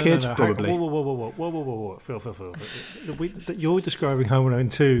they got a kid? Probably. Whoa, Phil. You're describing Home Alone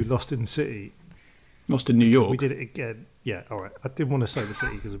 2, Lost in the City. Lost in New York. We did it again. Yeah, all right. I didn't want to say the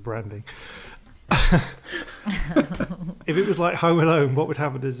city because of branding. If it was like Home Alone, what would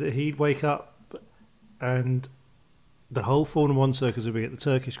happen is that he'd wake up and the whole Formula 1 circus would be at the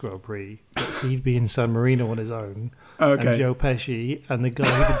Turkish Grand Prix, but he'd be in San Marino on his own. Okay. And Joe Pesci and the guy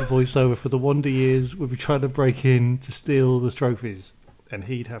who did the voiceover for the Wonder Years would be trying to break in to steal the trophies, and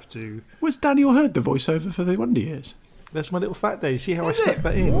he'd have to... Was Daniel Hurd the voiceover for the Wonder Years? That's my little fact there. You see how I snuck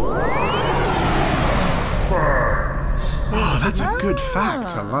that in? Oh, that's a good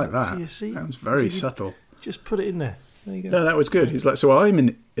fact. I like that. You see? That was very subtle. Just put it in there. There you go. No, that was good. He's like, so I'm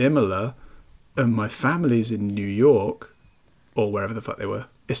in Imola and my family's in New York, or wherever the fuck they were.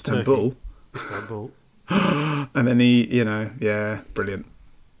 Istanbul. And then brilliant.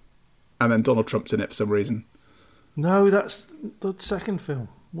 And then Donald Trump's in it for some reason. No, that's the second film.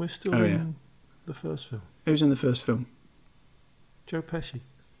 We're still in the first film. Who's in the first film? Joe Pesci.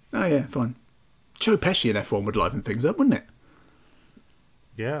 Oh, yeah, fine. Joe Pesci in F1 would liven things up, wouldn't it?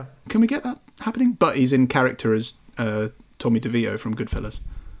 Yeah. Can we get that happening? But he's in character as Tommy DeVito from Goodfellas.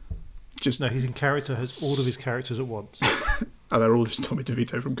 No, he's in character as all of his characters at once. Oh, they're all just Tommy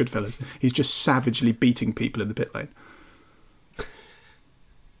DeVito from Goodfellas. He's just savagely beating people in the pit lane.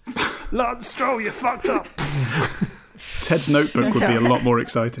 Lance Stroll, you fucked up! Ted's Notebook would be a lot more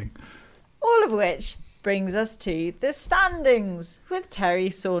exciting. All of which brings us to the standings with Terry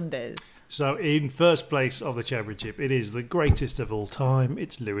Saunders. So in first place of the championship, it is the greatest of all time,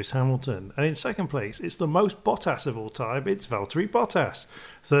 it's Lewis Hamilton. And in second place, it's the most Bottas of all time, it's Valtteri Bottas.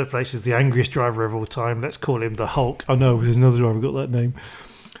 Third place is the angriest driver of all time, let's call him the Hulk. Oh no, there's another driver got that name.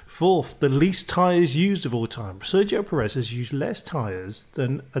 Fourth, the least tyres used of all time. Sergio Perez has used less tyres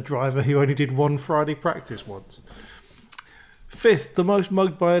than a driver who only did one Friday practice once. Fifth, the most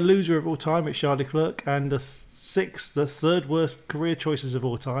mugged by a loser of all time, it's Charles Leclerc. And sixth, the third worst career choices of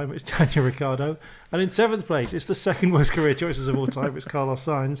all time, it's Daniel Ricciardo. And in seventh place, it's the second worst career choices of all time, it's Carlos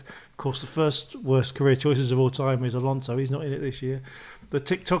Sainz. Of course, the first worst career choices of all time is Alonso, he's not in it this year. The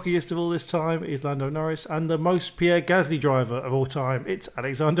TikTokiest of all this time is Lando Norris. And the most Pierre Gasly driver of all time, it's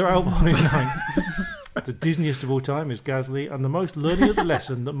Alexander Albon in ninth. The Disneyest of all time is Gasly. And the most learning of the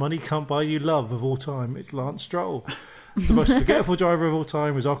lesson that money can't buy you love of all time, it's Lance Stroll. The most forgetful driver of all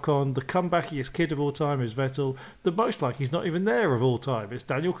time is Ocon. The comebackiest kid of all time is Vettel. The most like he's not even there of all time, it's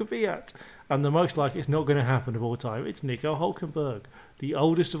Daniel Kvyat. And the most like it's not going to happen of all time, it's Nico Hülkenberg. The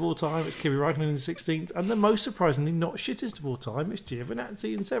oldest of all time, it's Kimi Räikkönen in 16th. And the most surprisingly not shittest of all time, it's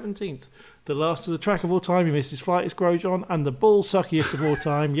Giovinazzi in 17th. The last of the track of all time, he missed his flight, is Grosjean. And the ball suckiest of all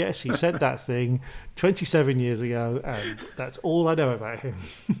time, yes, he said that thing 27 years ago. And that's all I know about him.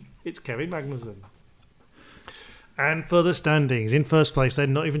 It's Kevin Magnussen. And for the standings, in first place, they're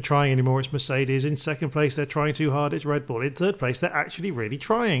not even trying anymore. It's Mercedes. In second place, they're trying too hard. It's Red Bull. In third place, they're actually really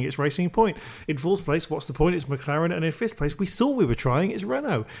trying. It's Racing Point. In fourth place, what's the point? It's McLaren. And in fifth place, we thought we were trying. It's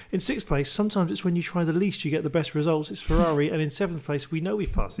Renault. In sixth place, sometimes it's when you try the least, you get the best results. It's Ferrari. And in seventh place, we know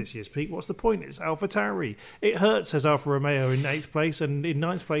we've passed this year's peak. What's the point? It's AlphaTauri. It hurts, says Alfa Romeo in eighth place. And in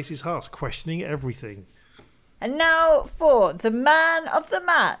ninth place is Haas, questioning everything. And now for the man of the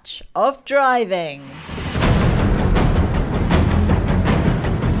match of driving.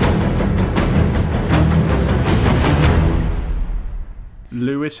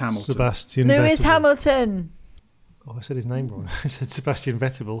 Lewis Hamilton. Sebastian Lewis Vettel. Hamilton. Oh, I said his name wrong. I said Sebastian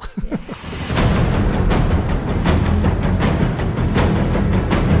Vettel.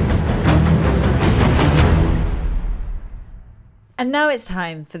 And now it's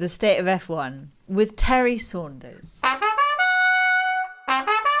time for the State of F1 with Terry Saunders.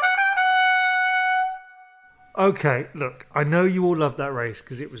 Okay, look, I know you all loved that race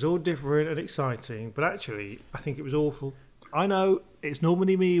because it was all different and exciting, but actually, I think it was awful. I know it's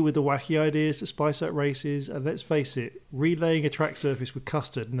normally me with the wacky ideas to spice up races, and let's face it, relaying a track surface with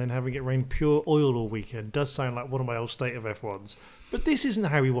custard and then having it rain pure oil all weekend does sound like one of my old State of F1s. But this isn't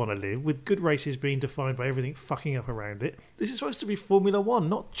how we want to live, with good races being defined by everything fucking up around it. This is supposed to be Formula 1,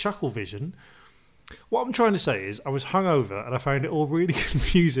 not Chuckle Vision. What I'm trying to say is I was hungover and I found it all really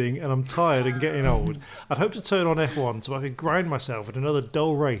confusing, and I'm tired and getting old. I'd hoped to turn on F1 so I could grind myself at another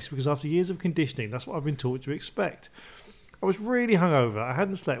dull race, because after years of conditioning, that's what I've been taught to expect. I was really hungover, I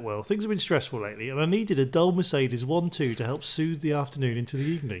hadn't slept well, things have been stressful lately, and I needed a dull Mercedes 1-2 to help soothe the afternoon into the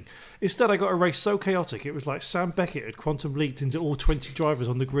evening. Instead, I got a race so chaotic it was like Sam Beckett had quantum leaped into all 20 drivers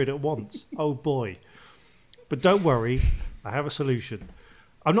on the grid at once. Oh boy. But don't worry, I have a solution.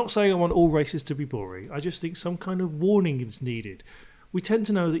 I'm not saying I want all races to be boring, I just think some kind of warning is needed. We tend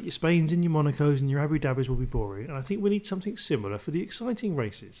to know that your Spains and your Monacos and your Abu Dhabis will be boring, and I think we need something similar for the exciting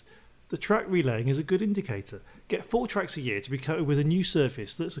races. The track relaying is a good indicator. Get 4 tracks a year to be coated with a new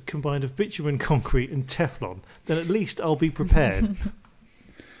surface that's a combine of bitumen, concrete and Teflon. Then at least I'll be prepared.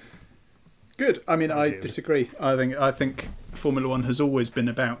 Good. I mean, I disagree. I think Formula 1 has always been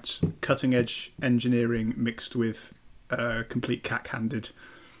about cutting-edge engineering mixed with complete cack-handed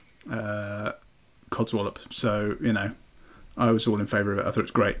codswallop. So, you know, I was all in favour of it. I thought it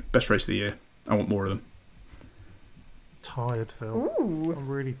was great. Best race of the year. I want more of them. Tired, Phil. Ooh. I'm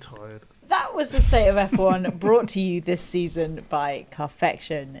really tired. That was the State of F1 brought to you this season by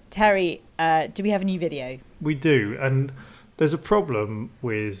Carfection. Terry, do we have a new video? We do, and there's a problem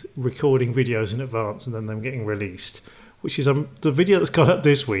with recording videos in advance and then them getting released, which is the video that's gone up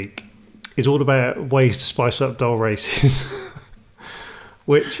this week is all about ways to spice up dull races.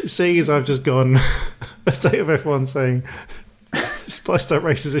 Which, seeing as I've just gone a State of F1 saying spiced up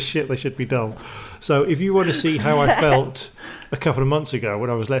races are shit, they should be dull. So if you want to see how I felt a couple of months ago when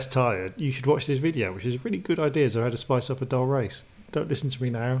I was less tired, you should watch this video, which is really good ideas of how to spice up a dull race. Don't listen to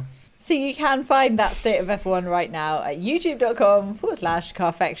me now. So you can find that State of F1 right now at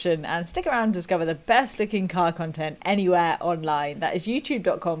youtube.com/carfection and stick around to discover the best looking car content anywhere online. That is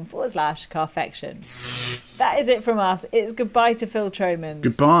youtube.com/carfection. That is it from us. It's goodbye to Phil Tromans.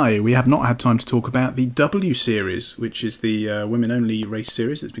 Goodbye. We have not had time to talk about the W Series, which is the women-only race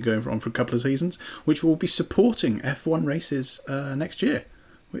series that's been going on for a couple of seasons, which will be supporting F1 races next year,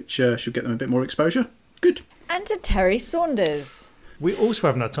 which should get them a bit more exposure. Good. And to Terry Saunders. We also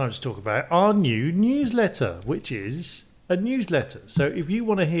haven't had time to talk about our new newsletter, which is a newsletter. So if you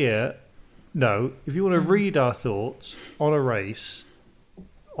want to read our thoughts on a race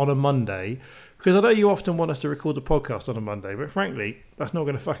on a Monday, because I know you often want us to record the podcast on a Monday, but frankly, that's not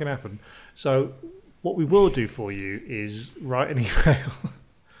going to fucking happen. So what we will do for you is write an email.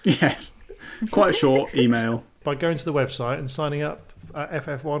 Yes, quite a short email. By going to the website and signing up at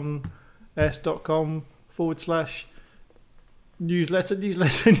ff1s.com/newsletter.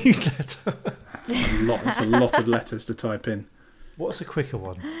 That's a lot of letters to type in. What's a quicker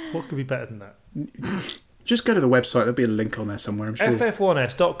one? What could be better than that? Just go to the website. There'll be a link on there somewhere, I'm sure.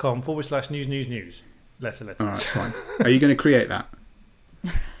 ff1s.com/news. Letter. All right, fine. Are you going to create that?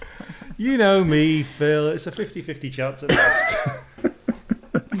 You know me, Phil. It's a 50-50 chance at best.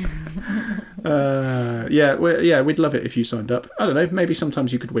 We'd love it if you signed up. I don't know, maybe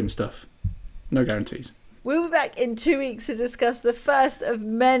sometimes you could win stuff. No guarantees. We'll be back in 2 weeks to discuss the first of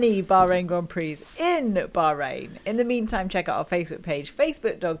many Bahrain Grand Prix in Bahrain. In the meantime, check out our Facebook page,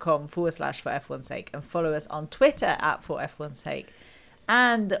 facebook.com/for-F1sake, and follow us on Twitter @for-F1sake.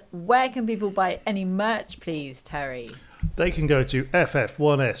 And where can people buy any merch, please, Terry? They can go to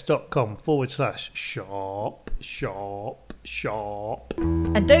ff1s.com/shop. Shop.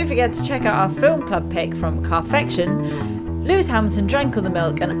 And don't forget to check out our film club pick from Carfection. Lewis Hamilton drank all the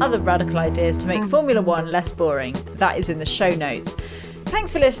milk and other radical ideas to make Formula One less boring. That is in the show notes.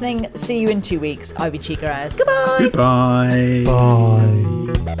 Thanks for listening. See you in 2 weeks. I've been Chica Ayres. Goodbye. Goodbye. Bye.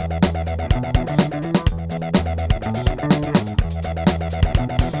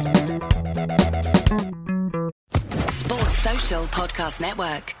 Sports Social Podcast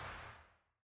Network.